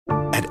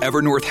At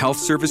Evernorth Health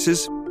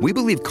Services, we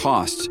believe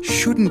costs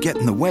shouldn't get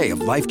in the way of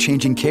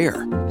life-changing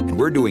care, and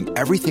we're doing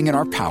everything in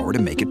our power to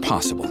make it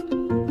possible.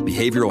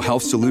 Behavioral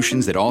health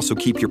solutions that also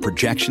keep your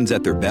projections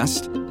at their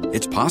best?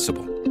 It's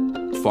possible.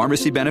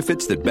 Pharmacy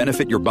benefits that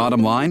benefit your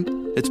bottom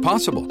line? It's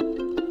possible.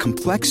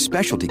 Complex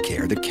specialty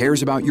care that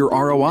cares about your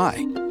ROI?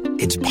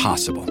 It's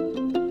possible.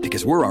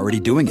 Because we're already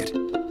doing it.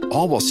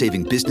 All while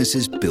saving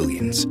businesses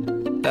billions.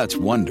 That's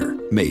Wonder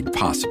made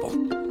possible.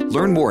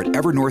 Learn more at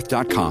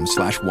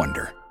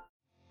evernorth.com/wonder.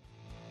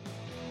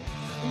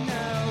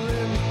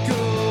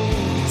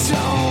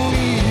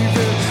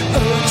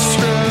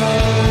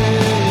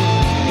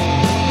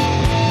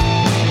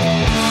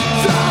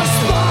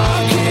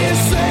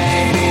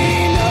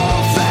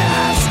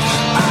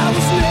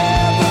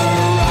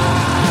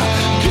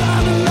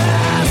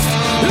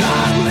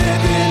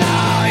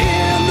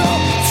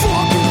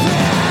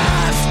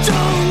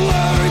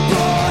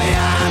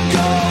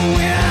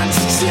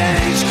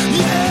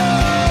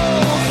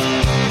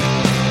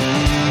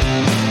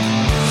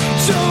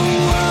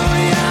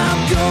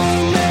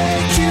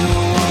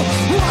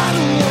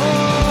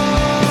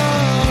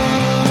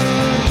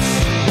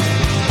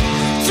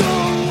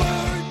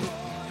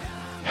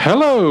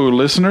 Hello,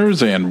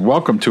 listeners, and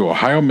welcome to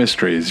Ohio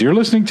Mysteries. You're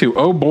listening to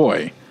Oh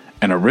Boy,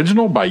 an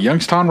original by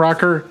Youngstown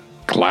rocker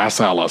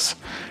Glass Alice.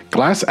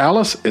 Glass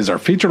Alice is our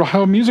featured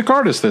Ohio music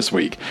artist this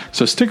week,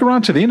 so stick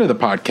around to the end of the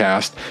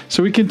podcast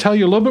so we can tell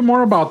you a little bit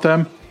more about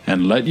them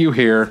and let you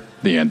hear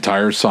the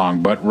entire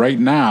song. But right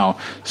now,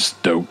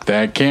 stoke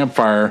that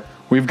campfire.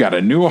 We've got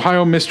a new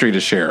Ohio mystery to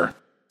share.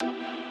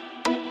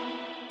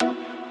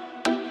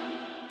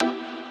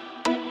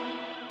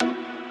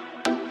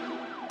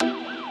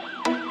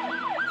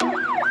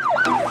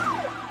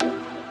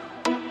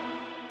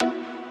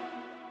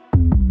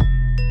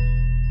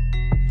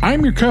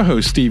 I'm your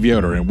co-host, Steve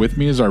Yoder, and with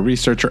me is our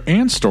researcher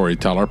and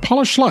storyteller,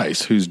 Paula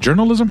Schleiss, whose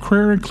journalism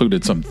career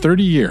included some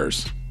 30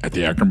 years at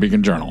the Akron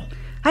Beacon-Journal.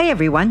 Hi,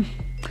 everyone.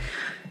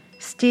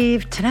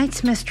 Steve,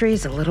 tonight's mystery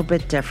is a little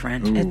bit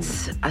different. Ooh.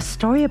 It's a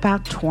story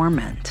about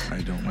torment.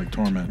 I don't like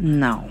torment.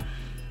 No.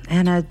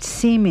 And a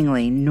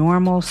seemingly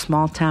normal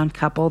small-town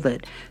couple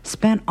that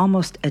spent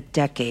almost a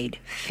decade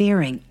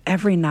fearing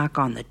every knock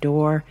on the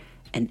door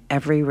and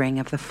every ring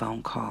of the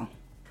phone call.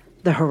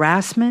 The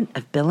harassment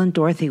of Bill and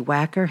Dorothy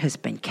Wacker has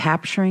been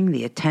capturing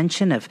the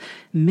attention of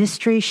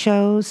mystery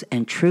shows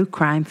and true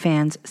crime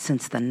fans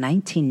since the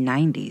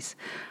 1990s,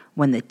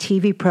 when the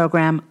TV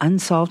program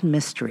Unsolved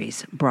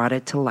Mysteries brought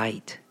it to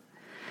light.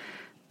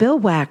 Bill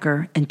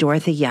Wacker and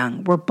Dorothy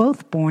Young were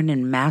both born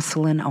in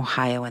Massillon,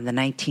 Ohio in the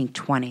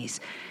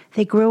 1920s.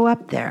 They grew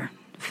up there,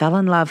 fell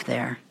in love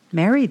there,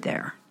 married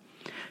there.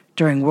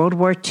 During World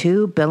War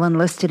II, Bill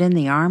enlisted in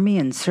the Army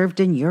and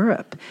served in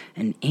Europe,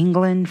 in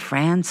England,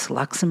 France,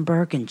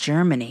 Luxembourg, and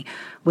Germany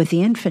with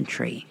the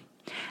infantry.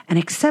 And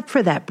except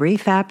for that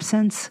brief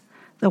absence,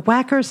 the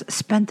Wackers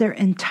spent their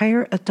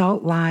entire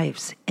adult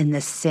lives in the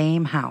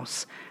same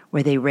house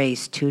where they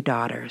raised two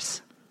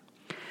daughters.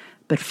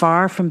 But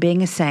far from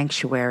being a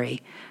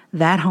sanctuary,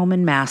 that home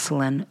in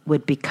Massillon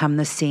would become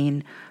the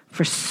scene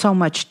for so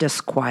much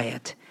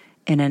disquiet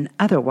in an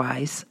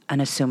otherwise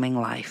unassuming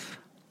life.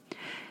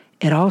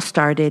 It all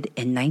started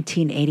in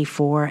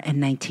 1984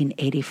 and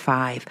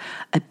 1985,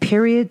 a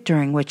period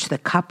during which the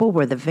couple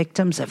were the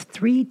victims of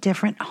 3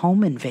 different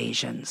home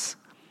invasions.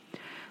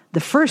 The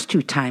first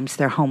 2 times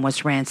their home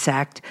was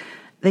ransacked,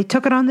 they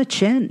took it on the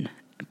chin,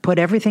 put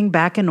everything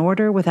back in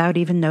order without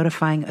even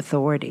notifying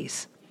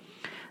authorities.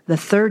 The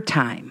third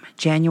time,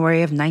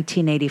 January of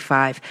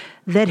 1985,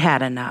 they'd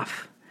had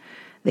enough.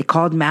 They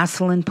called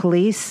Massillon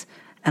police,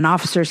 and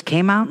officers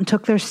came out and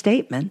took their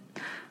statement,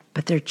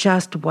 but there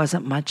just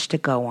wasn't much to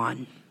go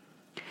on.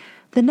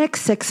 The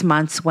next 6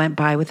 months went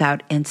by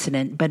without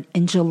incident, but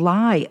in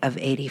July of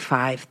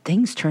 85,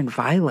 things turned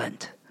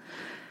violent.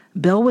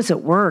 Bill was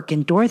at work,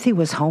 and Dorothy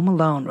was home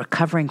alone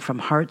recovering from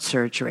heart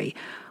surgery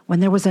when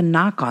there was a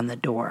knock on the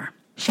door.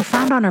 She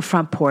found on her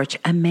front porch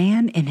a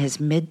man in his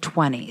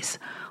mid-20s,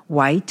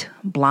 white,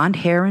 blonde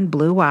hair and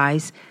blue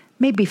eyes,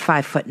 maybe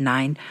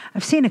 5'9".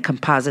 I've seen a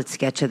composite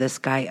sketch of this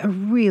guy, a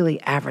really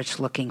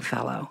average-looking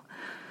fellow.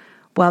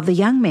 Well, the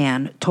young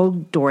man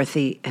told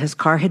Dorothy his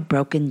car had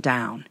broken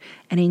down,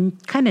 and he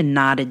kind of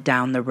nodded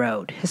down the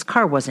road. His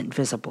car wasn't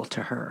visible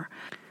to her,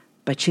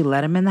 but she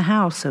let him in the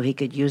house so he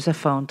could use a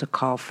phone to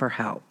call for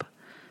help.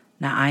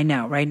 Now, I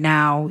know, right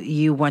now,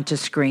 you want to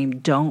scream,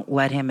 don't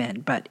let him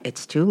in, but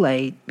it's too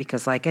late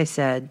because, like I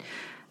said,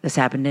 this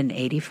happened in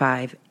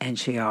 85, and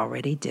she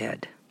already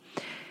did.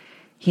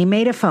 He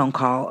made a phone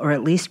call, or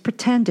at least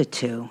pretended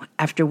to,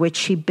 after which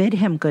she bid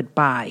him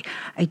goodbye.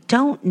 I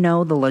don't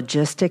know the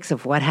logistics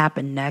of what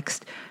happened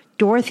next.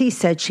 Dorothy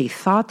said she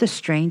thought the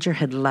stranger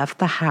had left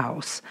the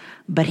house,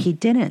 but he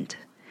didn't.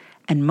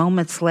 And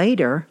moments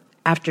later,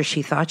 after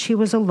she thought she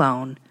was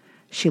alone,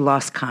 she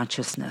lost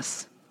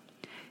consciousness.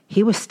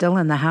 He was still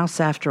in the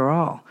house after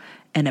all,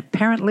 and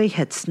apparently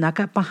had snuck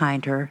up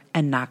behind her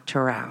and knocked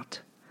her out.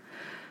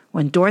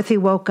 When Dorothy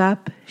woke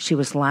up, she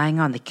was lying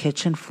on the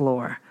kitchen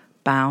floor,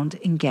 bound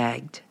and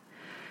gagged.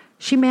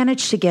 She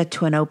managed to get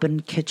to an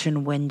open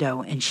kitchen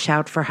window and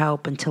shout for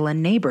help until a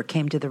neighbor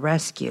came to the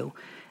rescue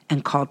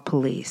and called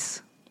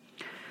police.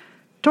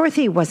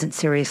 Dorothy wasn't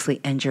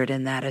seriously injured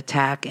in that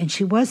attack, and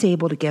she was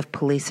able to give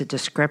police a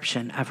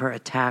description of her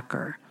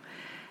attacker.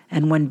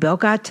 And when Bill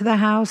got to the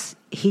house,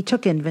 he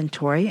took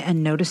inventory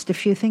and noticed a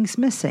few things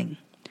missing: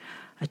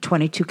 a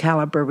 .22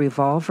 caliber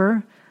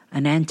revolver,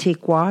 an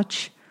antique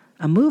watch,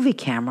 a movie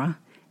camera,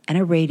 and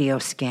a radio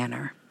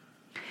scanner.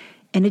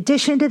 In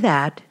addition to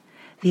that,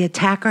 the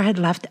attacker had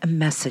left a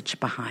message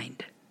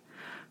behind.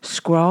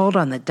 Scrawled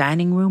on the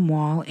dining room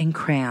wall in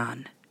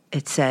crayon,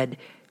 it said,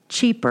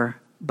 "Cheaper,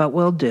 but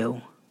will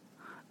do."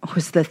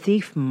 Was the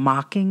thief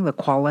mocking the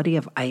quality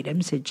of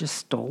items he'd just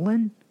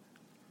stolen?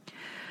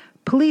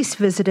 Police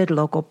visited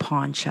local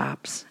pawn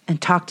shops and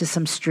talked to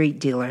some street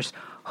dealers,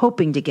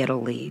 hoping to get a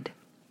lead,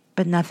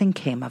 but nothing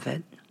came of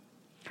it.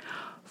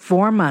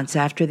 4 months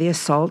after the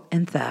assault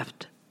and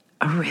theft,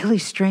 a really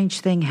strange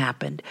thing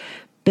happened.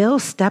 Bill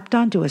stepped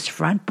onto his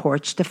front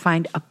porch to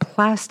find a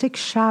plastic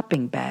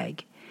shopping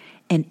bag,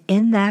 and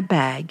in that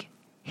bag,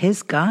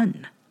 his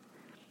gun.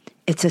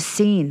 It's a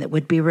scene that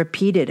would be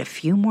repeated a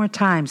few more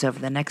times over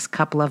the next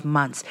couple of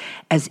months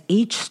as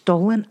each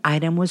stolen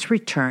item was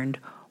returned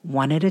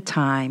one at a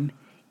time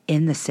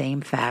in the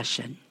same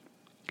fashion.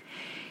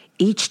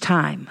 Each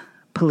time,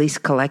 police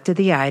collected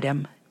the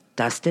item,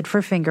 dusted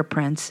for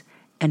fingerprints,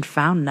 and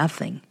found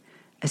nothing,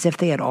 as if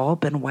they had all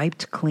been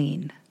wiped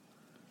clean.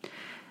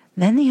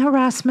 Then the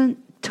harassment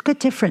took a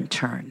different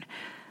turn.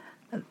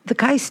 The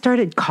guy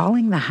started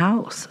calling the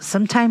house.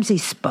 Sometimes he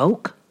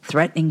spoke,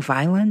 threatening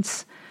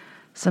violence.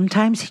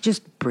 Sometimes he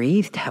just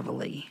breathed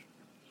heavily.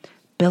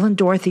 Bill and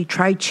Dorothy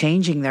tried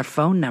changing their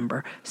phone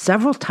number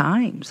several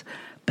times,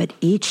 but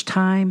each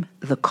time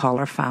the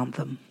caller found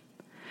them.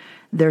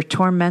 Their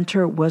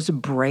tormentor was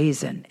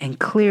brazen and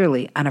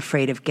clearly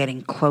unafraid of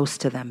getting close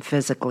to them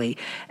physically.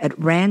 At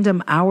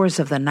random hours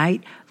of the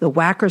night, the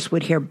whackers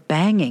would hear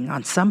banging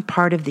on some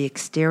part of the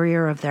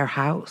exterior of their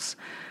house,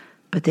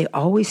 but they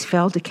always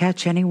failed to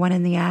catch anyone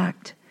in the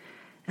act.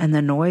 And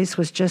the noise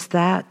was just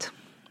that,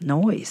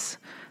 noise,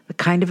 the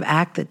kind of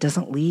act that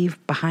doesn't leave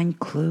behind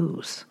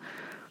clues.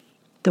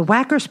 The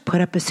whackers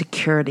put up a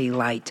security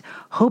light,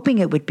 hoping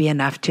it would be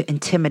enough to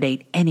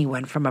intimidate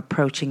anyone from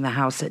approaching the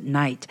house at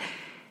night.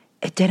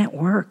 It didn't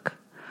work.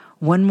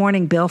 One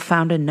morning, Bill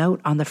found a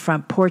note on the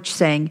front porch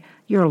saying,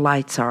 "Your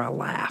lights are a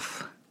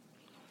laugh."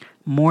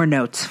 More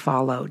notes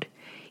followed,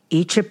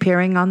 each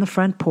appearing on the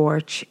front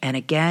porch, and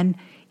again,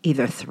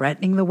 either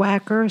threatening the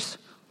whackers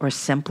or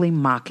simply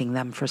mocking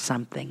them for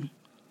something.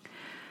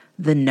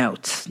 The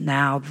notes.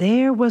 Now,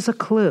 there was a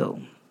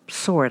clue,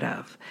 sort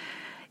of.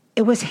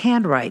 It was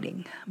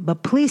handwriting,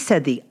 but police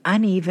said the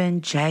uneven,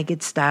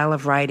 jagged style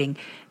of writing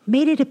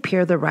made it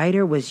appear the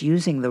writer was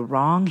using the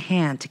wrong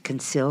hand to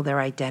conceal their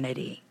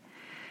identity.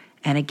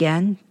 And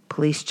again,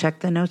 police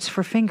checked the notes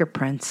for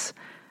fingerprints.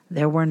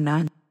 There were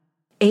none.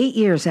 8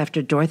 years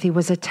after Dorothy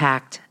was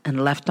attacked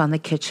and left on the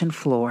kitchen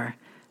floor,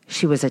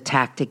 she was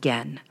attacked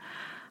again.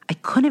 I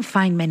couldn't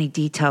find many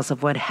details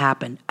of what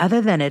happened,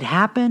 other than it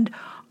happened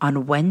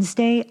on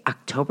Wednesday,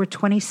 October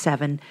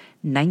 27,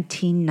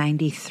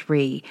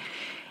 1993,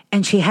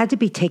 and she had to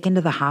be taken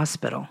to the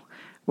hospital,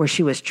 where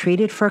she was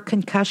treated for a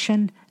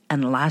concussion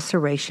and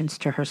lacerations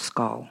to her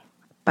skull.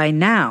 By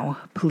now,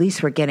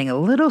 police were getting a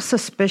little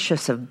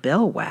suspicious of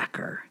Bill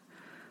Whacker.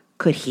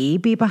 Could he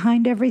be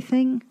behind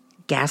everything,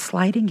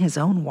 gaslighting his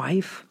own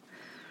wife?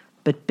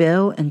 But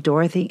Bill and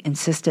Dorothy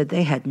insisted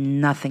they had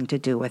nothing to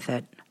do with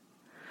it.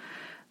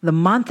 The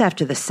month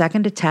after the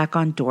second attack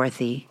on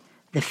Dorothy,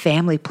 the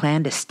family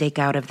planned to stake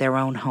out of their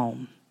own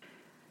home.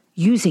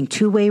 Using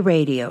two-way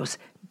radios,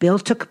 Bill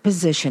took a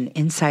position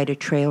inside a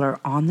trailer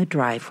on the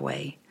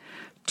driveway.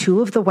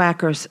 2 of the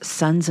whackers'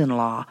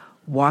 sons-in-law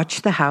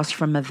watched the house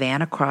from a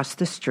van across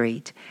the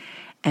street,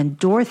 and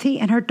Dorothy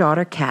and her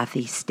daughter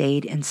Kathy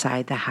stayed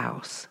inside the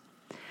house.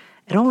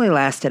 It only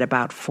lasted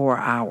about 4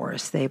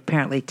 hours. They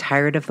apparently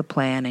tired of the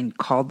plan and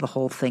called the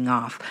whole thing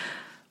off.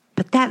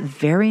 But that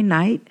very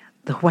night,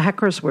 the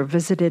whackers were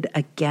visited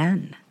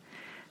again.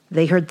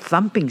 They heard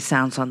thumping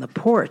sounds on the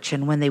porch,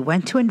 and when they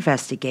went to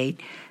investigate,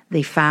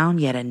 they found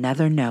yet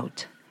another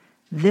note.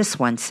 This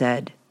one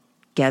said,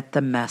 "Get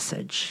the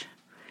message."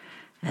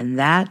 And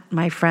that,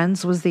 my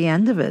friends, was the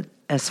end of it,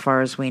 as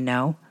far as we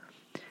know.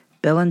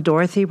 Bill and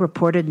Dorothy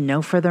reported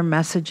no further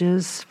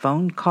messages,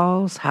 phone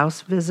calls,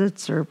 house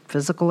visits, or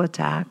physical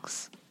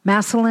attacks.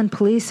 Massillon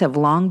police have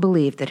long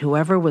believed that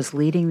whoever was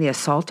leading the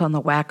assault on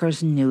the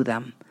whackers knew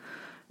them.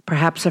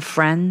 Perhaps a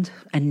friend,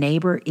 a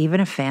neighbor,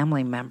 even a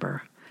family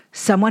member.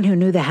 Someone who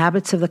knew the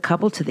habits of the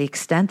couple to the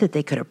extent that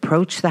they could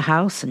approach the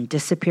house and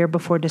disappear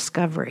before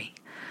discovery.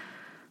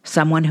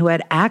 Someone who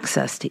had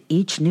access to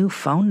each new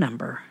phone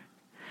number.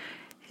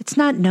 It's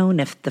not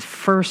known if the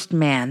first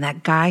man,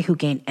 that guy who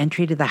gained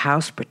entry to the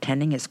house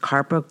pretending his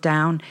car broke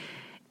down,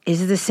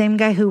 is the same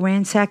guy who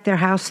ransacked their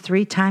house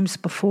 3 times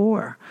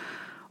before,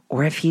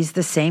 or if he's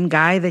the same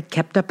guy that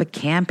kept up a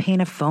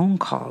campaign of phone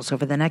calls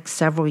over the next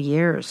several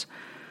years.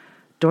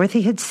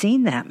 Dorothy had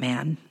seen that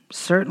man.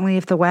 Certainly,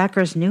 if the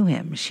Wackers knew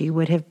him, she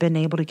would have been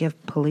able to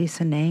give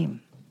police a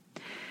name.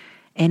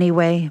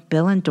 Anyway,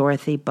 Bill and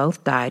Dorothy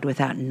both died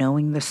without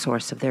knowing the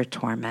source of their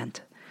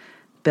torment.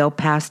 Bill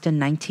passed in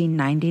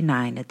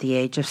 1999 at the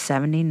age of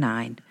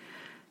 79.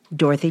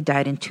 Dorothy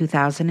died in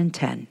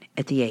 2010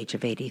 at the age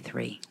of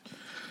 83.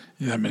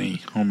 That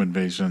many home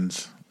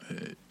invasions.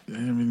 I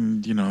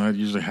mean, that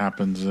usually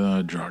happens in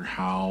a drug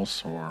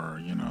house or,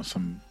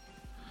 some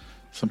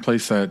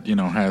place that,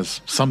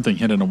 has something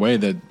hidden away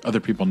that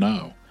other people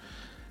know.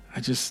 I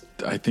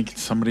think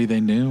it's somebody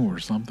they knew or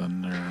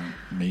something, or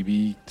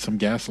maybe some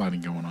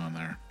gaslighting going on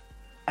there.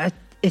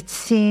 It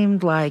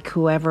seemed like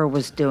whoever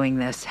was doing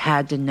this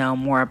had to know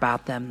more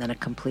about them than a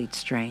complete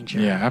stranger.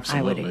 Yeah,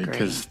 absolutely. I would agree.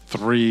 Because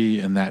 3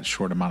 in that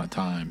short amount of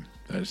time,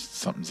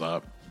 something's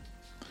up.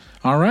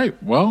 All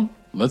right, well,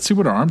 let's see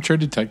what our armchair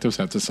detectives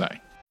have to say.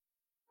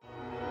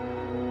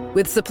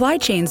 With supply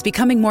chains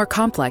becoming more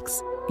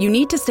complex, you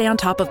need to stay on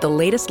top of the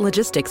latest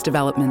logistics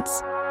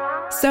developments.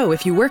 So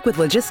if you work with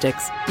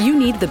logistics, you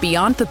need the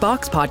Beyond the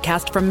Box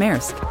podcast from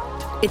Maersk.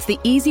 It's the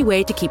easy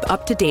way to keep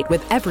up to date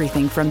with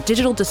everything from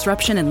digital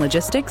disruption in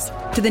logistics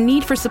to the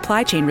need for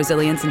supply chain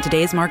resilience in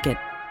today's market.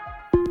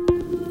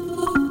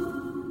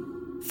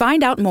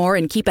 Find out more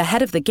and keep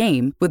ahead of the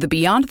game with the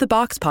Beyond the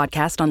Box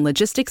podcast on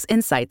logistics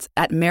insights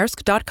at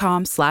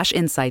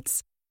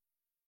maersk.com/insights.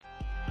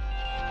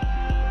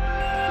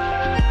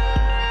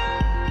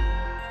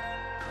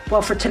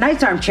 Well, for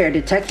tonight's Armchair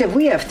Detective,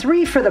 we have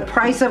 3 for the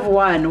price of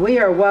 1. We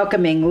are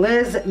welcoming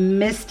Liz,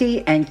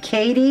 Misty, and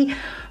Katie,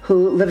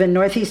 who live in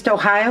Northeast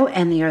Ohio,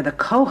 and they are the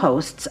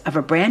co-hosts of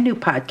a brand new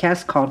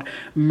podcast called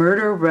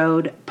Murder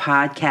Road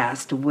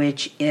Podcast,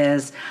 which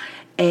is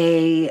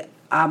an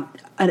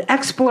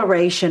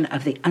exploration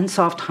of the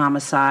unsolved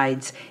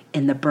homicides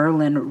in the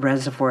Berlin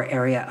Reservoir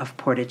area of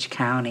Portage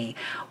County.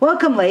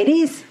 Welcome,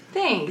 ladies.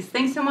 Thanks.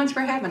 Thanks so much for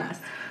having us.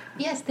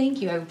 Yes,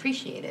 thank you. I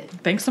appreciate it.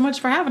 Thanks so much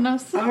for having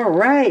us. All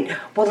right.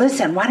 Well,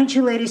 listen, why don't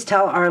you ladies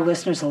tell our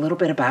listeners a little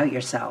bit about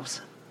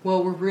yourselves?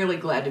 Well, we're really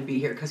glad to be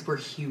here because we're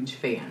huge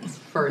fans,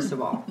 first of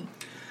all.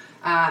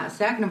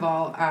 Second of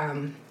all,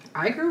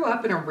 I grew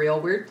up in a real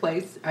weird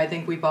place. I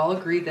think we've all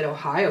agreed that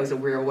Ohio is a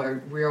real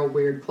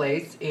weird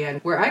place.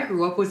 And where I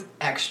grew up was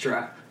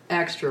extra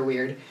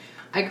weird.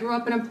 I grew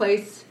up in a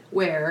place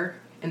where,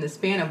 in the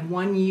span of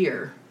 1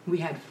 year, we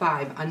had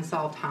 5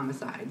 unsolved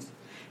homicides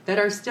that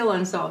are still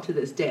unsolved to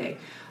this day,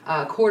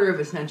 a quarter of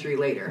a century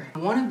later.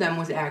 One of them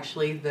was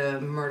actually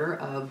the murder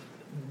of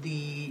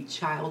the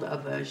child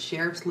of a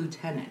sheriff's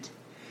lieutenant,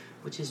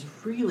 which is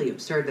really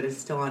absurd that it's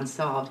still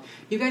unsolved.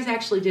 You guys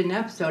actually did an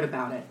episode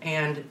about it,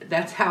 and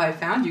that's how I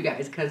found you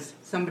guys, because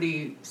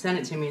somebody sent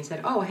it to me and said,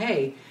 oh,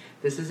 hey,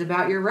 this is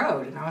about your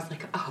road. And I was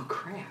like, oh,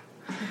 crap.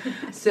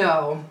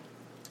 So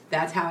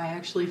that's how I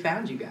actually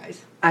found you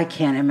guys. I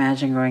can't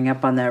imagine growing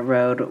up on that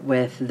road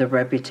with the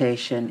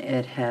reputation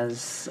it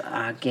has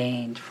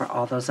gained for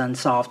all those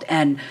unsolved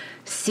and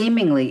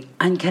seemingly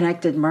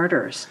unconnected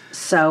murders.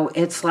 So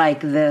it's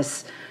like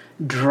this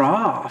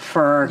draw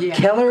for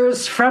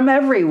killers from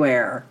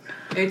everywhere.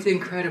 It's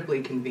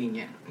incredibly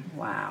convenient.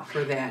 Wow.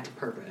 For that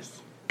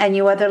purpose. And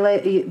you other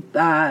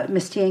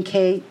Misty and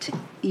Kate,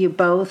 you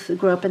both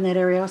grew up in that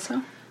area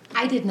also?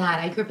 I did not.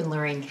 I grew up in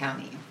Lorain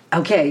County.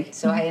 Okay.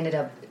 So I ended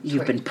up...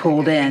 You've been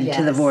pulled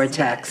into the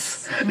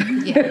vortex.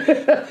 Yes.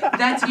 Yeah.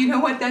 That's, you know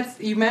what,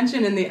 you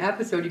mentioned in the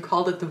episode, you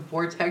called it the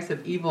vortex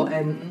of evil,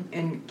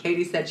 and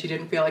Katie said she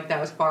didn't feel like that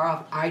was far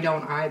off. I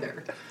don't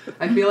either.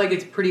 I feel like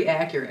it's pretty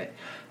accurate.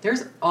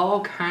 There's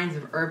all kinds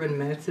of urban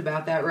myths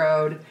about that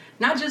road,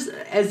 not just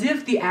as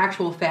if the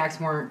actual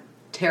facts weren't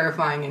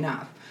terrifying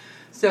enough.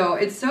 So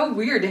it's so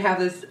weird to have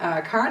this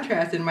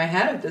contrast in my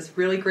head of this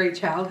really great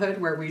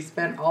childhood where we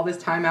spent all this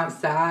time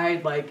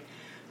outside, like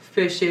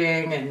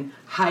fishing and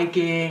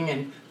hiking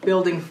and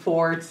building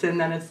forts, and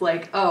then it's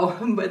like, oh,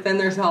 but then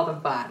there's all the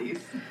bodies.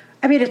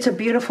 I mean, it's a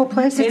beautiful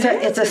place. It's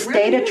a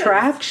state really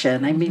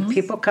attraction. I mean,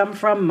 people come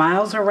from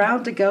miles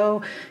around to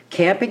go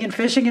camping and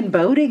fishing and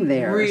boating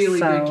there. Really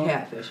good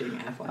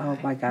catfishing, FYI. Oh,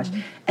 my gosh.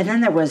 And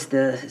then there was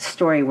the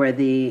story where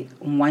the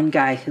one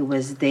guy who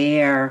was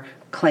there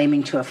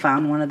claiming to have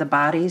found one of the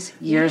bodies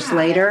years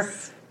later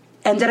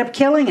ended up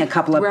killing a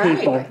couple of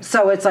people.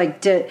 So it's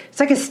like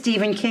a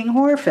Stephen King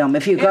horror film.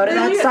 If you go to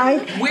that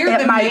site,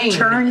 it might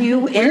turn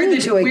you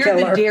into a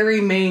killer. We're the Derry,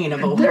 Maine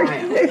of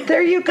Ohio.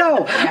 There you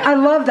go. Yeah. I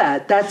love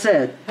that. That's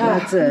it.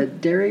 That's it.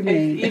 Derry,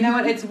 Maine. You know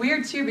what? It's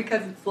weird, too,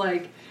 because it's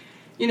like,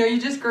 you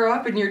just grow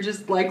up and you're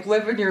just, like,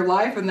 living your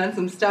life, and then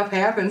some stuff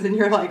happens, and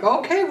you're like,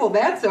 okay, well,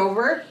 that's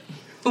over.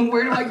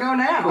 Where do I go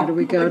now? Where do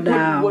we go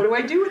now? What do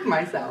I do with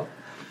myself?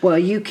 Well,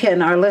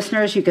 our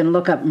listeners, you can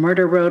look up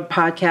Murder Road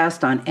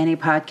Podcast on any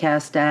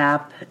podcast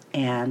app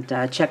and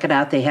check it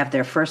out. They have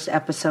their first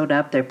episode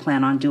up. They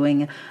plan on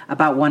doing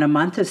about one a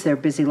month as their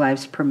busy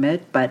lives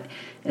permit, but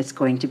it's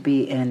going to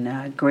be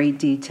in great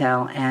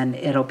detail, and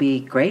it'll be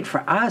great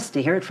for us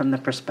to hear it from the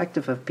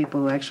perspective of people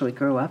who actually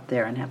grew up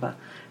there and have a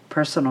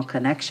personal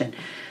connection.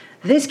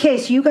 This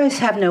case, you guys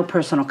have no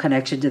personal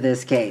connection to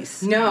this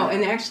case. No,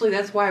 and actually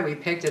that's why we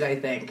picked it, I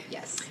think.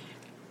 Yes.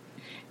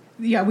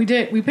 Yeah, we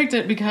did. We picked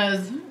it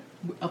because,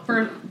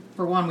 for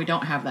one, we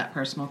don't have that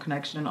personal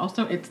connection, and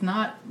also it's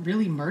not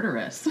really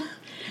murderous.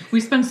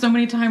 We spend so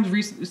much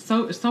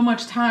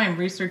time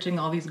researching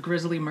all these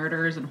grisly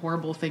murders and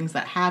horrible things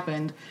that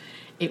happened.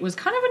 It was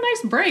kind of a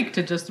nice break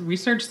to just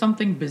research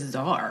something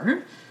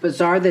bizarre.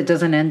 Bizarre that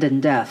doesn't end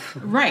in death.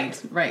 Right.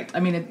 I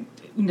mean,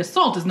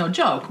 assault is no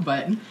joke,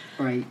 but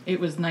right. It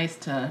was nice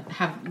to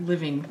have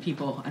living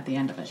people at the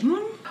end of it.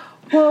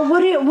 Well,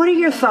 what are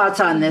your thoughts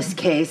on this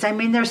case? I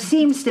mean, there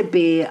seems to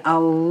be a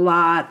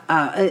lot,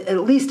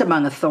 at least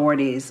among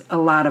authorities, a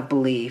lot of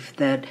belief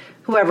that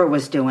whoever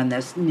was doing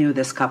this knew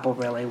this couple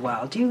really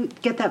well. Do you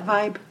get that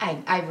vibe?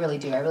 I really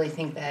do. I really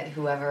think that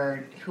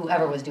whoever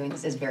was doing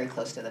this is very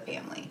close to the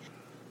family.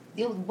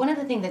 One of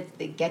the things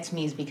that gets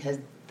me is because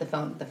the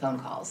phone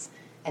calls,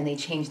 and they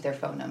changed their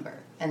phone number,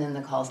 and then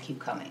the calls keep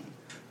coming.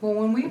 Well,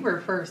 when we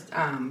were first,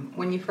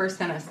 when you first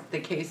sent us the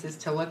cases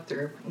to look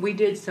through, we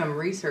did some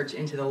research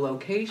into the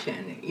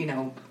location,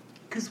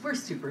 because we're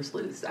super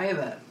sleuths. I have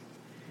a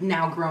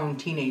now grown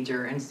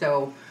teenager, and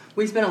so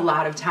we spent a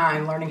lot of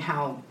time learning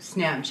how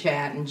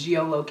Snapchat and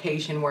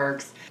geolocation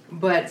works.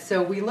 But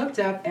so we looked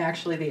up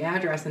actually the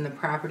address and the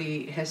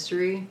property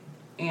history,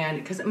 and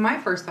because my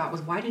first thought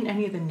was, why didn't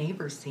any of the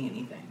neighbors see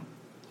anything,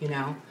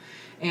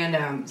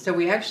 And so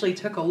we actually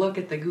took a look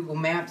at the Google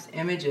Maps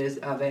images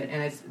of it,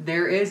 and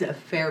there is a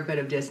fair bit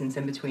of distance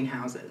in between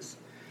houses.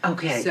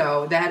 Okay.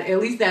 So at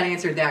least that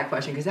answered that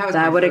question, because that was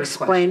my would first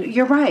explain. question.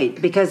 You're right,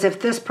 because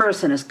if this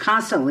person is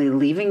constantly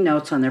leaving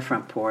notes on their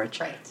front porch,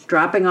 right.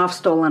 dropping off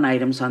stolen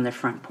items on their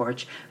front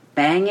porch,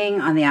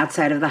 banging on the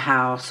outside of the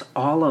house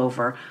all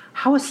over,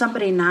 how is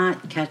somebody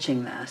not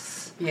catching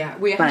this? Yeah,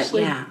 we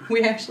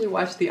actually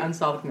watched the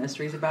Unsolved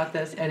Mysteries about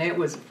this, and it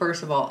was,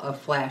 first of all, a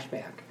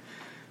flashback.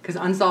 Because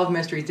Unsolved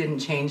Mysteries didn't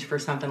change for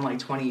something like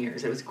 20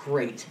 years. It was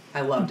great.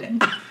 I loved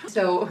it.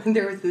 So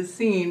there was this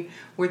scene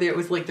where it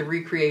was like the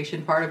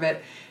recreation part of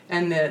it,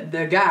 and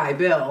the guy,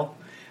 Bill,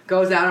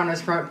 goes out on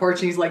his front porch,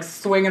 and he's like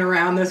swinging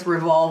around this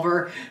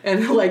revolver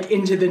and like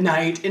into the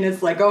night, and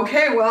it's like,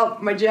 okay, well,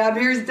 my job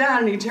here's done,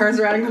 and he turns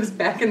around and goes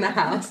back in the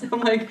house.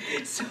 I'm like,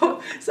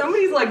 so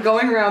somebody's like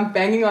going around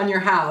banging on your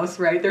house,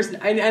 right?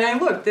 And I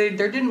looked, there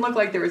didn't look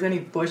like there was any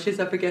bushes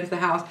up against the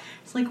house.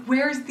 It's like,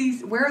 where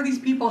are these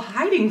people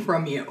hiding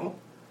from you?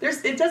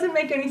 It doesn't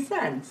make any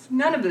sense.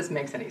 None of this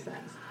makes any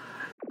sense.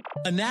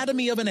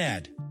 Anatomy of an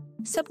ad.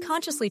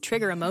 Subconsciously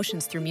trigger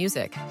emotions through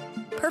music.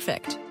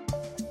 Perfect.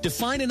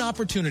 Define an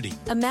opportunity.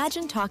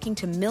 Imagine talking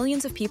to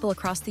millions of people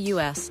across the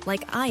U.S.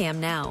 like I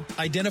am now.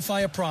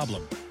 Identify a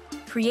problem.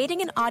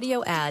 Creating an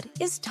audio ad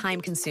is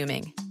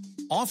time-consuming.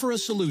 Offer a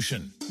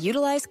solution.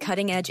 Utilize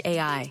cutting-edge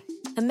AI.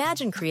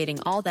 Imagine creating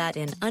all that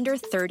in under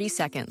 30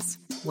 seconds.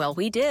 Well,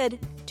 we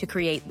did, to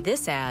create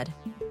this ad.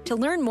 To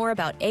learn more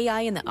about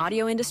AI in the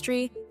audio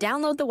industry,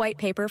 download the white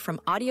paper from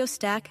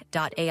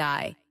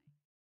audiostack.ai.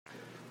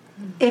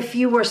 If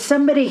you were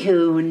somebody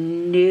who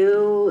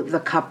knew the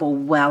couple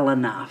well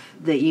enough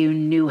that you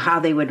knew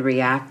how they would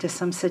react to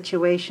some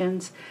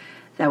situations,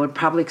 that would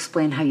probably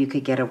explain how you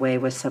could get away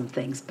with some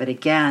things. But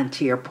again,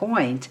 to your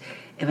point,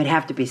 it would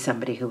have to be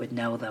somebody who would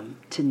know them,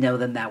 to know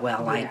them that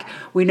well. Like,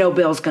 we know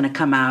Bill's going to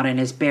come out in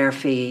his bare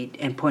feet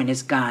and point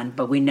his gun,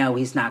 but we know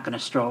he's not going to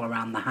stroll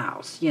around the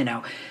house.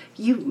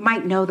 You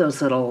might know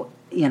those little,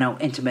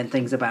 intimate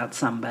things about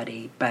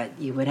somebody, but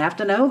you would have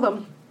to know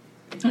them.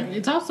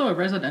 It's also a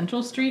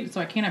residential street,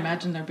 so I can't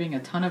imagine there being a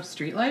ton of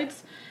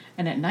streetlights.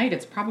 And at night,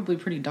 it's probably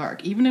pretty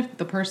dark. Even if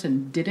the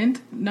person didn't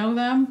know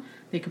them,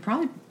 they could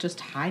probably just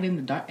hide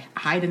in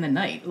the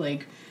night.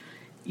 Like,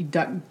 you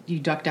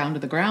duck down to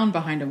the ground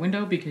behind a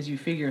window because you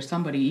figure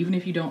somebody, even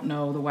if you don't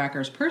know the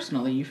whackers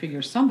personally, you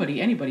figure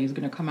anybody is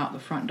going to come out the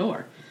front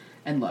door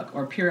and look,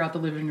 or peer out the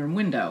living room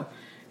window.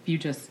 If you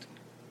just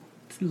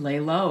lay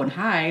low and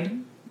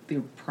hide,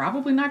 they're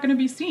probably not going to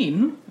be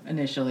seen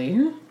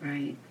initially.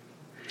 Right.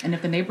 And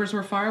if the neighbors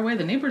were far away,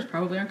 the neighbors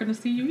probably aren't going to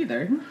see you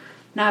either.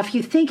 Now, if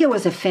you think it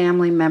was a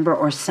family member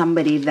or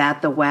somebody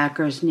that the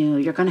whackers knew,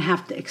 you're going to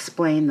have to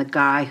explain the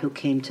guy who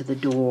came to the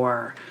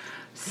door.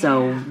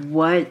 So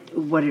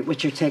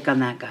what's your take on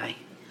that guy?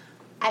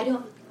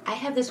 I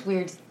have this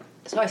weird,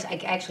 so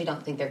I actually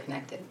don't think they're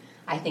connected.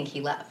 I think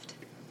he left.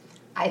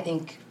 I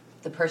think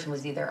the person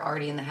was either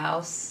already in the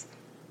house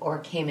or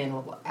came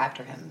in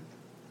after him.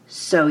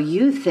 So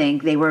you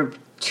think they were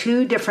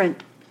two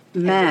different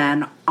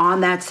men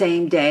on that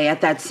same day at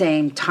that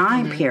same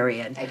time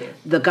period? I do.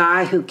 The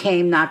guy who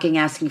came knocking,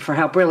 asking for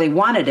help, really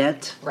wanted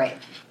it. Right.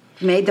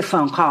 Made the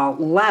phone call,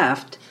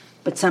 left,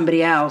 but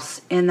somebody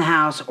else in the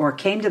house or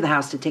came to the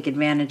house to take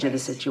advantage of the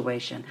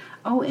situation.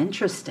 Oh,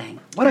 interesting.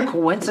 What a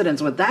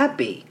coincidence would that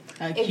be?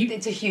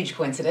 It's a huge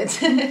coincidence.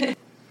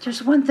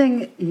 There's one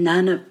thing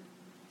none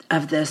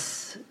of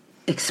this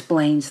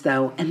explains,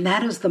 though, and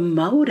that is the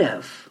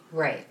motive.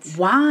 Right.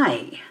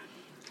 Why?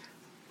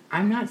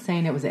 I'm not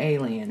saying it was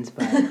aliens,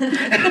 but...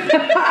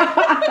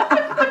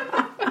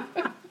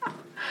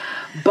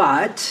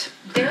 But...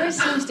 There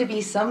seems to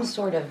be some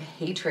sort of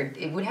hatred.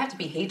 It would have to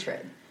be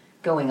hatred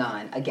going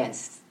on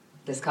against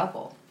this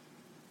couple.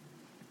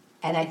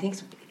 And I think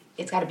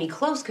it's got to be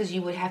close because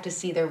you would have to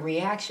see their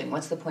reaction.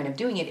 What's the point of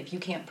doing it if you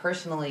can't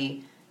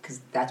personally, because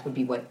that would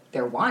be what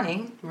they're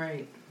wanting.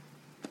 Right.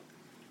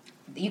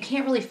 You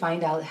can't really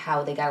find out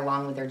how they got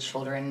along with their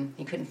children.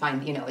 You couldn't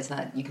find, it's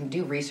not, you can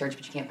do research,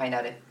 but you can't find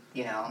out if,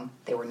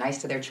 they were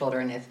nice to their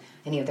children, if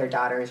any of their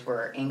daughters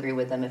were angry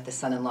with them, if the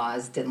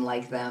son-in-laws didn't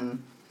like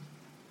them.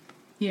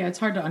 Yeah, it's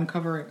hard to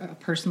uncover a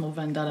personal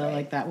vendetta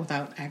like that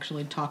without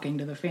actually talking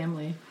to the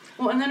family.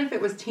 Well, and then if it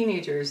was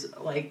teenagers,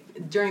 like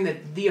during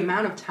the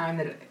amount of time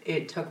that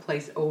it took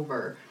place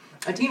over,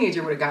 a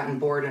teenager would have gotten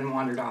bored and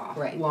wandered off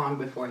long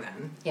before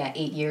then. Yeah,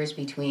 8 years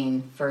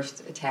between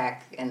first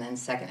attack and then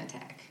second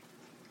attack,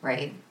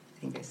 right? I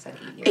think they said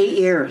 8 years. 8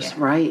 years, yeah.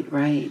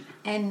 right.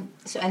 And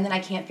then I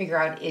can't figure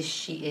out,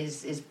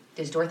 is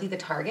Dorothy the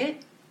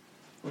target,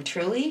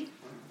 truly,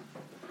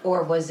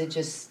 or was it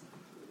just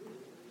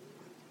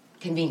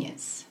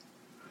convenience?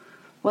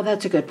 Well,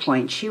 that's a good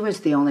point. She was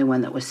the only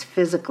one that was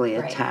physically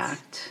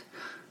attacked.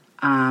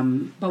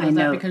 But was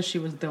that because she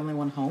was the only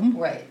one home?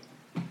 Right.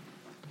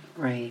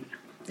 Right.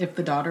 If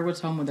the daughter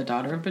was home, would the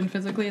daughter have been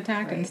physically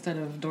attacked instead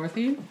of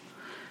Dorothy?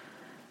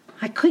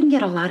 I couldn't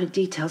get a lot of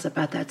details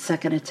about that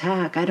second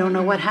attack. I don't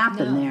know what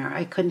happened there.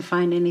 I couldn't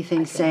find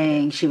anything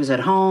saying she was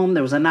at home,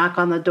 there was a knock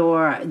on the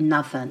door,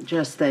 nothing.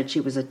 Just that she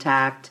was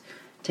attacked,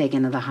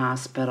 taken to the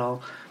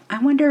hospital.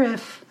 I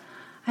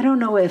don't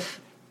know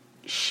if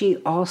she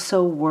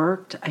also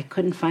worked. I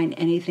couldn't find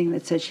anything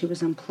that said she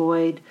was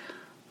employed.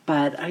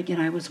 But,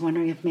 I was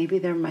wondering if maybe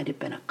there might have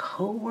been a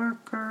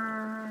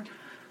coworker,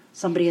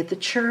 somebody at the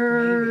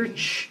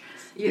church.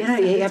 You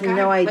have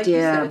no idea. Like you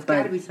said, it's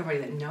got to be somebody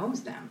that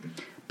knows them.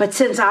 But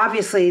since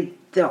obviously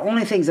the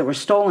only things that were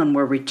stolen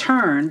were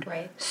returned,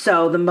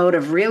 so the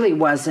motive really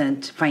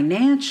wasn't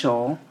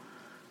financial,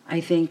 I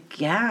think,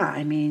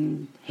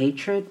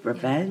 hatred,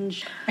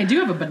 revenge. I do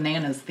have a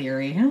bananas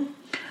theory.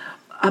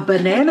 A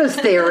bananas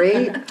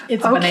theory?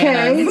 It's okay.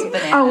 bananas. It's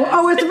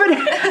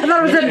bananas. I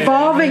thought it was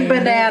involving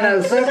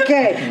bananas.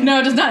 Okay. No,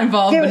 it does not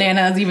involve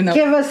bananas, even though...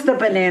 Give us the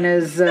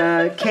bananas.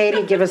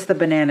 Katie, give us the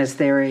bananas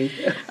theory.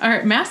 All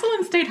right.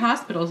 Massillon State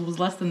Hospital was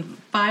less than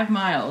 5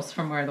 miles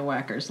from where the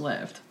Wackers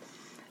lived.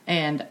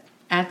 And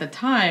at the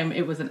time,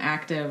 it was an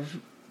active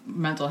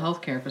mental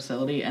health care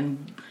facility.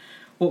 And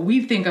what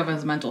we think of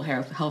as mental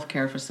health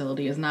care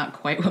facility is not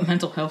quite what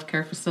mental health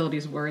care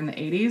facilities were in the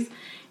 80s.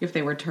 If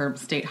they were termed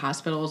state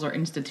hospitals or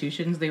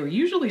institutions, they were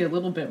usually a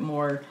little bit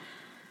more,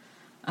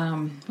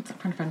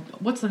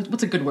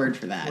 what's a good word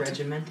for that?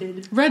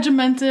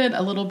 Regimented,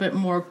 a little bit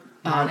more...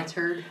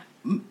 monitored?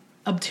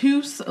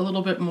 Obtuse, a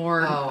little bit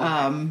more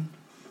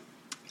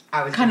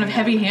kind of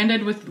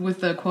heavy-handed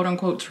with the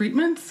quote-unquote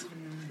treatments.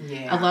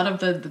 Yeah. A lot of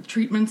the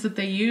treatments that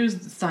they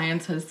used,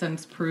 science has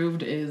since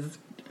proved is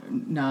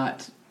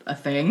not a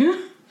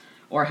thing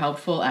or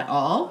helpful at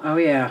all. Oh,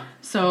 yeah.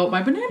 So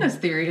my bananas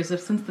theory is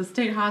since the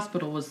state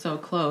hospital was so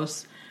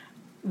close,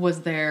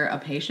 was there a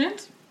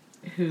patient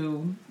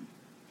who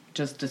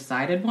just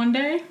decided one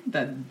day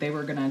that they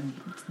were going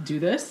to do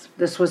this?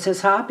 This was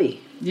his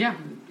hobby. Yeah.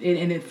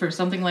 And for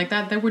something like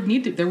that, there would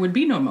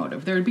be no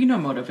motive. There would be no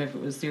motive if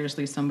it was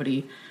seriously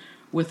somebody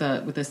with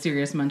a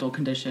serious mental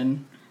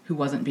condition who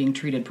wasn't being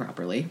treated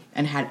properly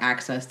and had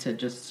access to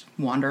just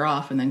wander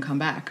off and then come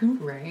back.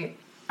 Right.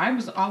 I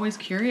was always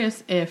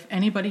curious if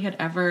anybody had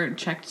ever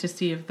checked to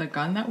see if the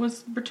gun that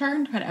was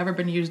returned had ever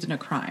been used in a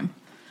crime.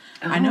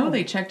 Oh. I know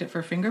they checked it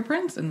for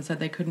fingerprints and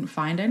said they couldn't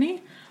find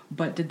any,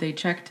 but did they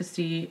check to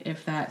see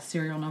if that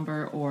serial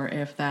number or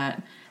if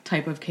that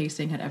type of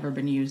casing had ever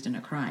been used in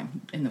a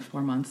crime in the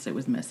 4 months it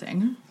was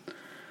missing?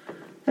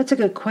 That's a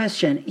good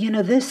question.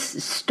 This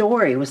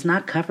story was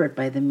not covered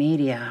by the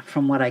media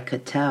from what I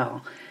could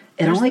tell.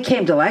 It only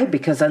came to light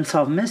because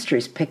Unsolved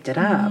Mysteries picked it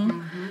up.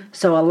 Mm-hmm.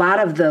 So a lot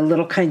of the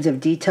little kinds of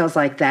details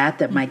like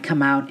that might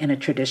come out in a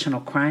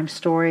traditional crime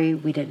story,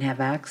 we didn't have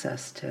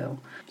access to.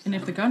 And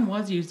if the gun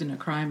was used in a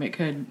crime, it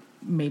could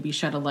maybe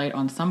shed a light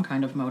on some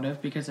kind of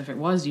motive, because if it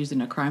was used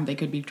in a crime, they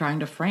could be trying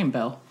to frame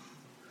Bill.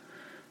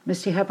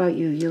 Misty, how about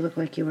you? You look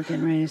like you were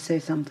getting ready to say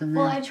something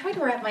there. Well, I tried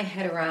to wrap my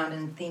head around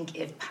and think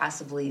if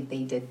possibly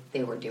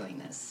they were doing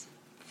this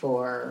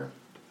for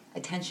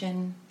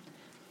attention.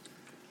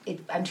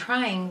 I'm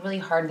trying really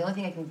hard. The only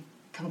thing I can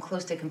come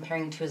close to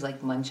comparing to is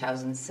like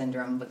Munchausen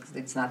syndrome, because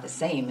it's not the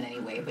same in any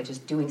way, but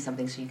just doing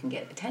something so you can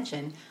get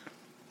attention.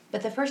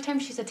 But the first time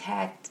she's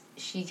attacked,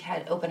 she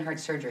had open heart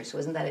surgery, so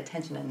isn't that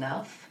attention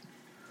enough?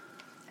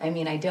 I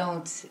mean, I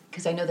don't,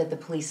 because I know that the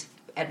police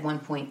at one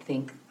point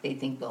think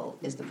Bill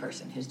is the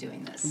person who's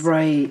doing this.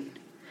 Right.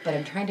 But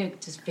I'm trying to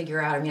just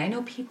figure out, I mean, I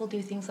know people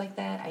do things like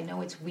that. I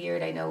know it's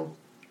weird. I know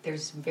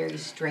there's very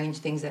strange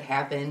things that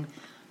happen,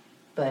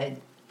 but...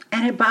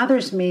 And it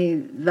bothers me,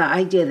 the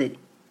idea that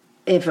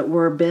if it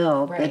were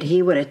Bill, that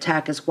he would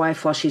attack his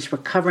wife while she's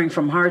recovering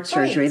from heart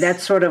surgery.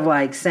 That's sort of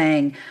like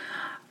saying,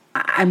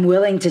 I'm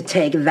willing to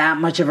take that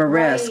much of a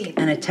risk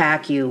and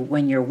attack you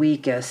when you're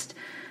weakest.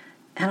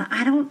 And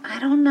I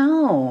don't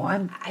know.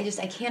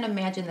 I can't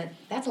imagine that.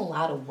 That's a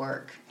lot of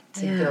work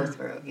to go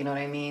through. You know what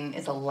I mean?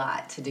 It's a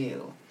lot to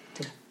do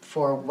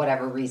for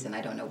whatever reason.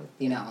 I don't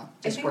know.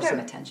 Just for some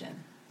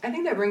attention. I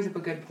think that brings up a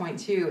good point,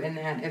 too, in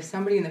that if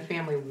somebody in the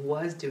family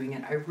was doing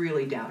it, I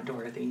really doubt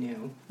Dorothy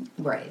knew.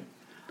 Right.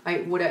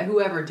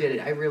 Whoever did it,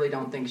 I really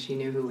don't think she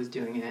knew who was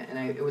doing it,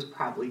 and it was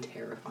probably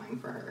terrifying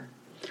for her.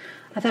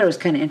 I thought it was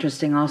kind of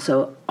interesting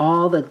also,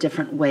 all the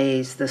different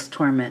ways this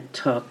torment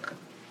took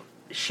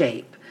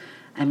shape.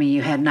 I mean,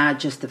 you had not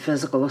just the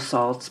physical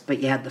assaults, but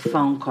you had the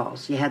phone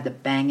calls, you had the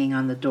banging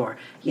on the door,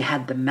 you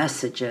had the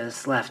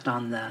messages left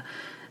on the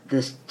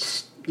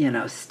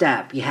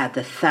step, you had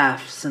the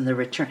thefts and the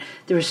return.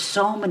 There were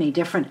so many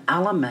different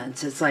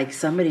elements. It's like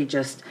somebody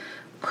just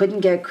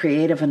couldn't get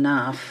creative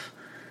enough,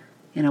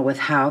 with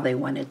how they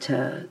wanted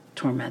to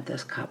torment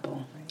this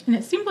couple. And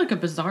it seemed like a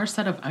bizarre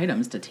set of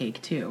items to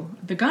take, too.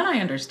 The gun I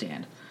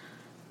understand,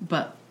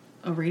 but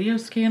a radio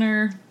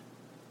scanner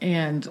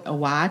and a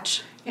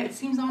watch. Yeah, it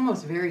seems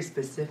almost very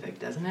specific,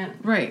 doesn't it?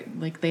 Right.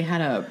 Like they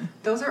had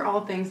Those are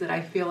all things that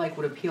I feel like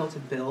would appeal to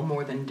Bill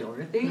more than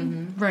Dorothy.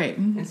 Mm-hmm. Right.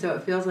 And so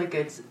it feels like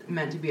it's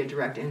meant to be a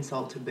direct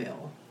insult to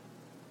Bill.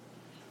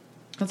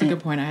 That's a good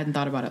point. I hadn't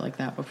thought about it like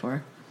that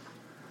before.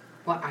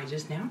 Well, I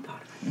just now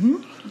thought of it.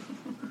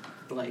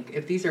 Mm-hmm. Like,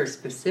 if these are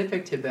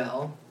specific to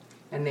Bill,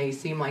 and they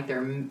seem like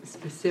they're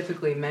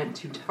specifically meant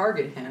to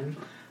target him,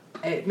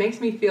 it makes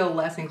me feel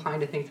less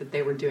inclined to think that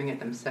they were doing it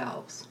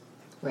themselves.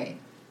 Right.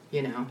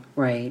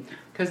 Right.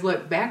 Because,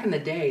 look, back in the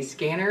day,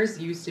 scanners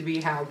used to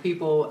be how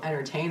people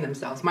entertain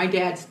themselves. My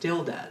dad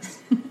still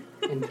does,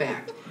 in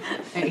fact.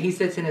 And he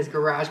sits in his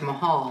garage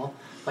mahal,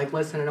 like,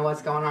 listening to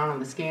what's going on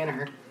the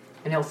scanner,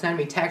 and he'll send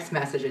me text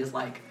messages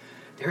like,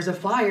 there's a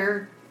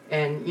fire.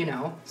 And,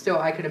 so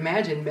I could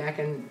imagine back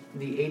in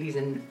the 80s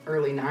and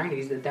early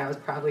 90s that was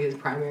probably his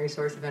primary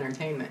source of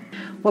entertainment.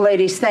 Well,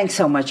 ladies, thanks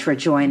so much for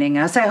joining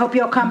us. I hope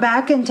you'll come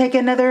back and take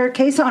another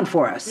case on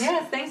for us.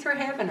 Yes, thanks for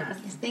having us.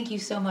 Yes, thank you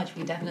so much.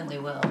 We definitely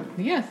will.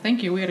 Yes,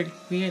 thank you. We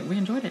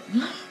enjoyed it.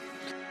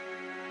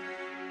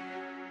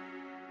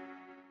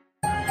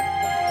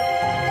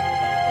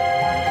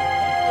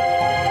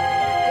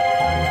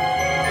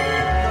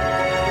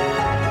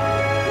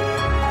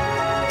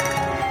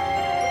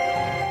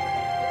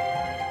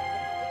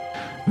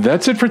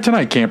 That's it for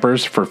tonight,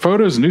 campers. For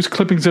photos, news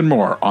clippings, and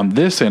more on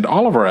this and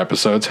all of our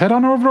episodes, head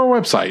on over to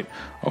our website,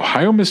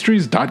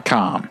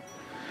 ohiomysteries.com.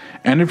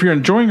 And if you're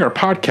enjoying our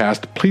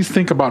podcast, please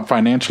think about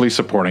financially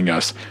supporting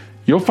us.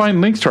 You'll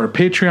find links to our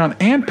Patreon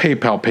and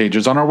PayPal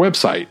pages on our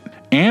website.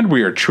 And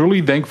we are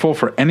truly thankful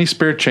for any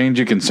spare change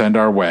you can send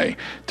our way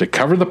to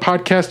cover the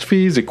podcast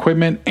fees,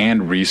 equipment,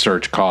 and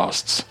research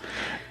costs.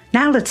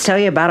 Now let's tell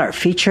you about our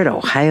featured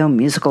Ohio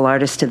Musical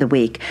Artist of the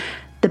Week.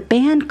 The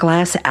band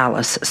Glass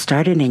Alice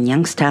started in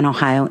Youngstown,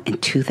 Ohio in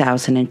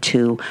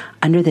 2002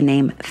 under the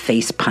name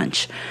Face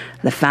Punch.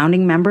 The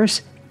founding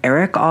members,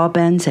 Eric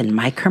Albens and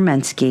Mike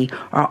Hermensky,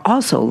 are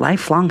also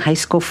lifelong high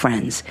school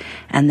friends,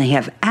 and they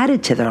have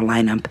added to their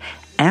lineup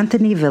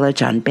Anthony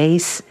Village on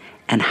bass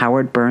and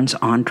Howard Burns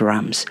on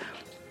drums.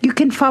 You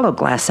can follow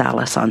Glass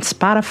Alice on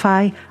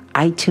Spotify,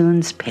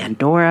 iTunes,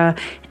 Pandora,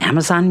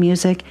 Amazon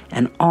Music,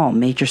 and all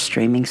major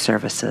streaming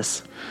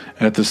services.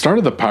 At the start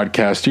of the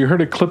podcast, you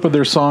heard a clip of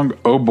their song,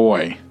 Oh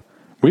Boy.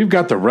 We've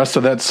got the rest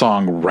of that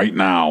song right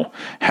now.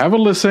 Have a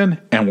listen,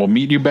 and we'll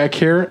meet you back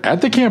here at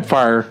the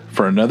campfire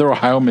for another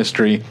Ohio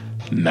Mystery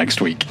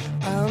next week.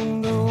 I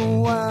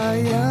know why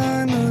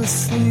I'm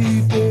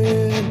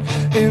sleeping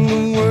and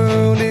the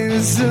world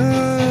is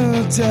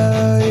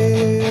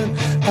dying.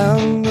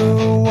 I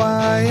know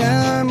why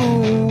I'm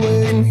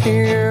awake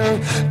here.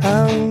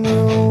 I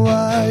know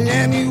why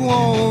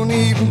anyone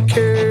even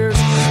cares.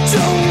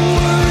 Don't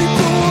worry,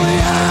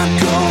 boy, I'm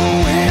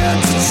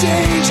going to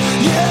change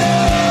you.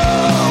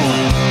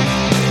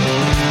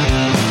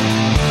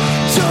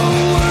 Don't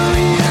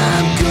worry,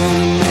 I'm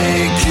gonna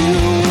make you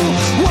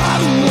what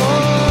I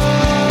want.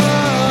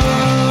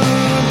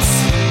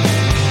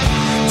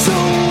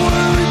 Don't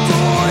worry,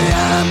 boy,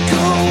 I'm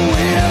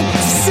going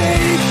to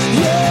save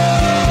you.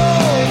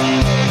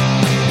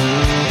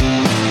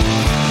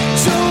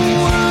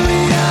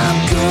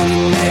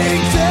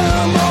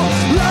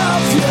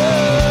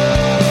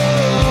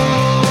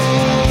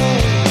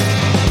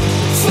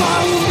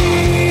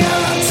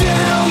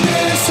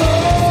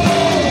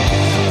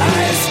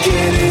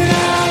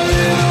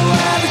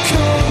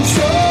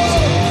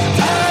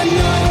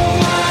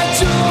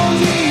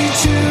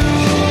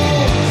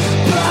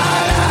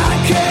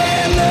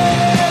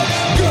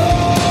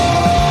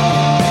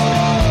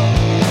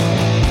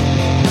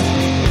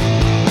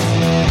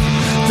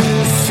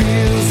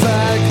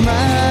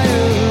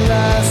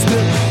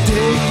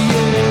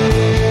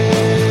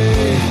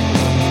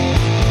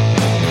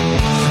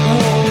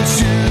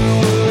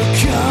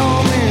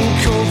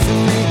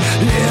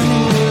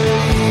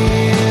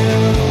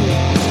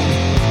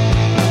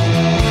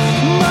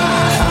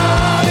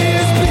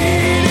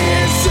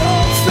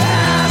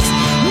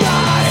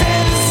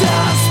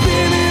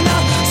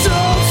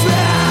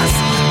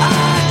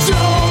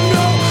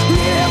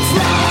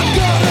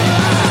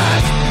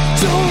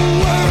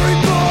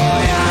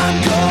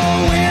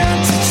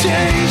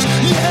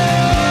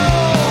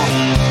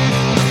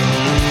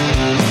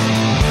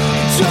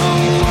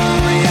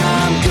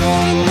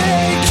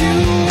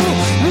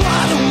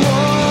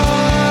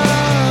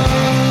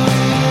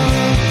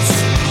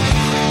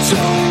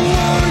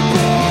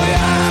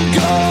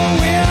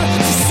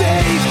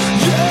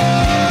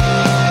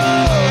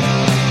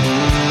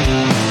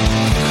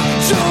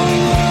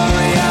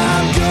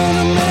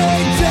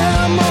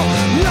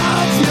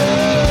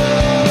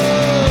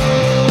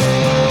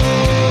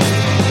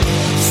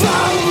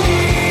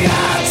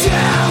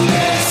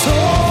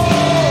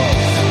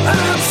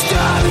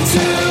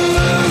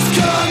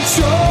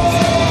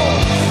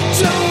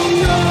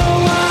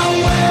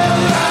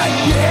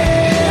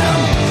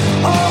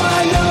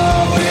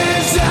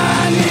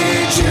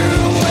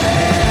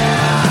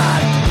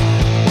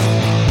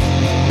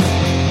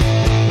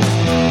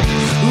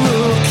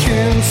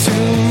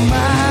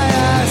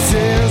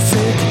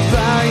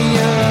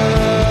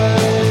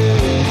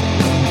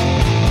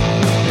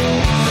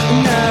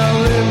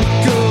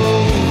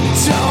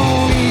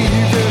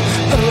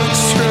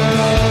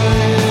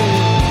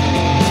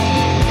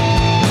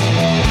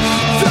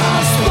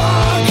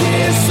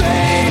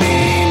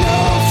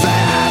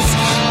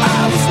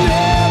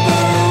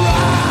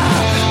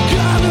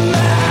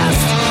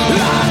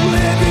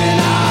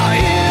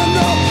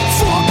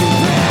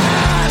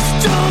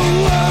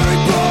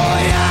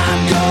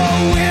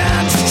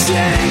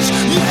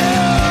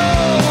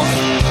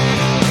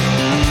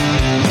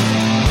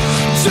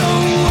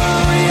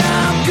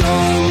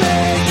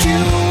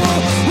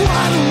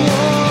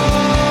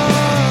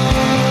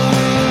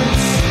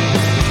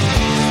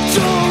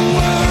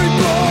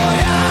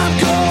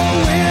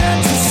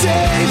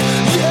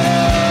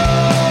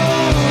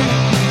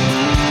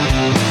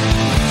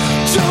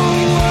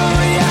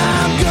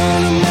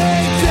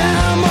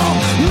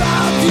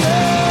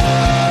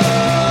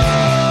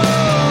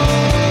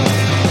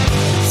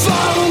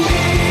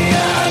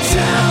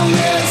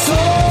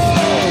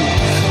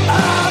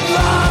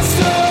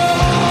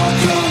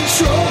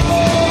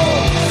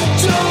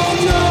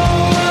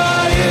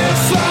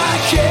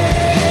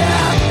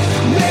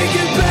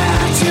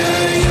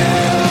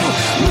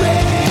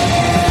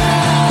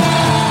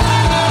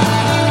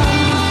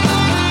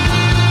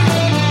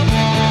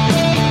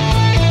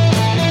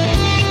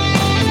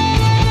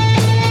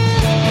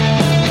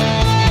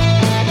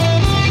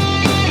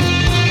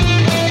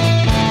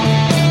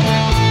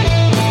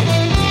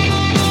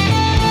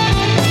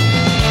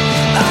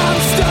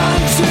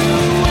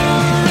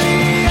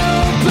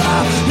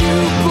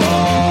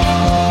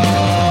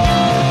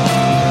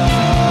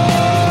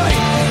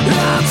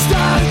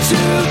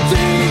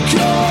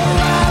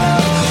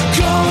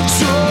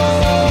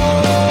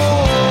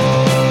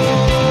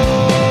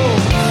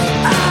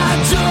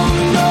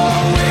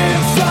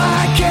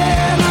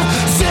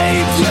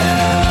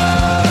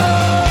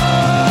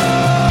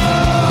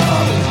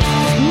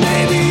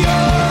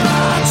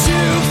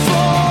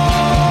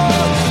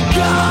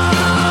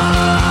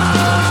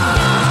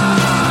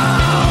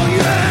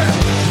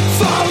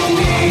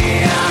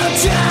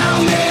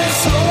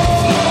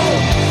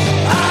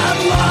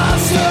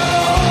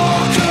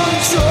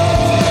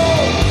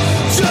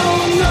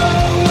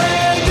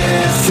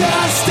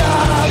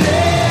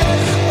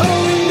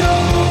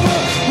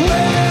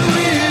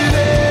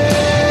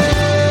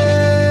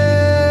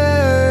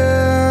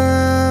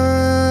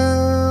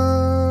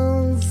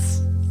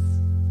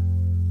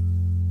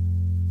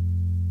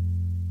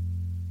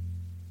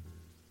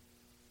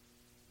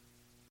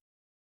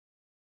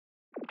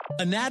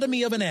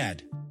 Anatomy of an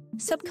ad.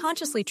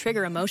 Subconsciously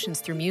trigger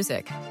emotions through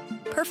music.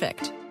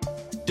 Perfect.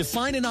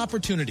 Define an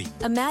opportunity.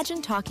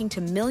 Imagine talking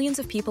to millions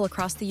of people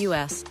across the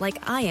U.S. like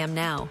I am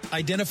now.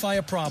 Identify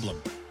a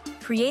problem.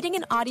 Creating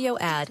an audio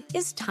ad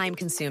is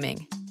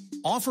time-consuming.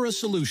 Offer a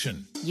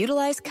solution.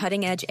 Utilize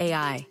cutting-edge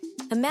AI.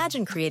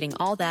 Imagine creating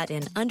all that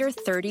in under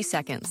 30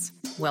 seconds.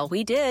 Well,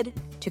 we did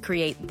to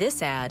create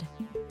this ad.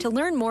 To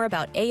learn more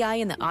about AI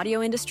in the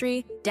audio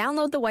industry,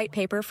 download the white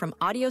paper from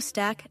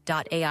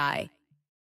audiostack.ai.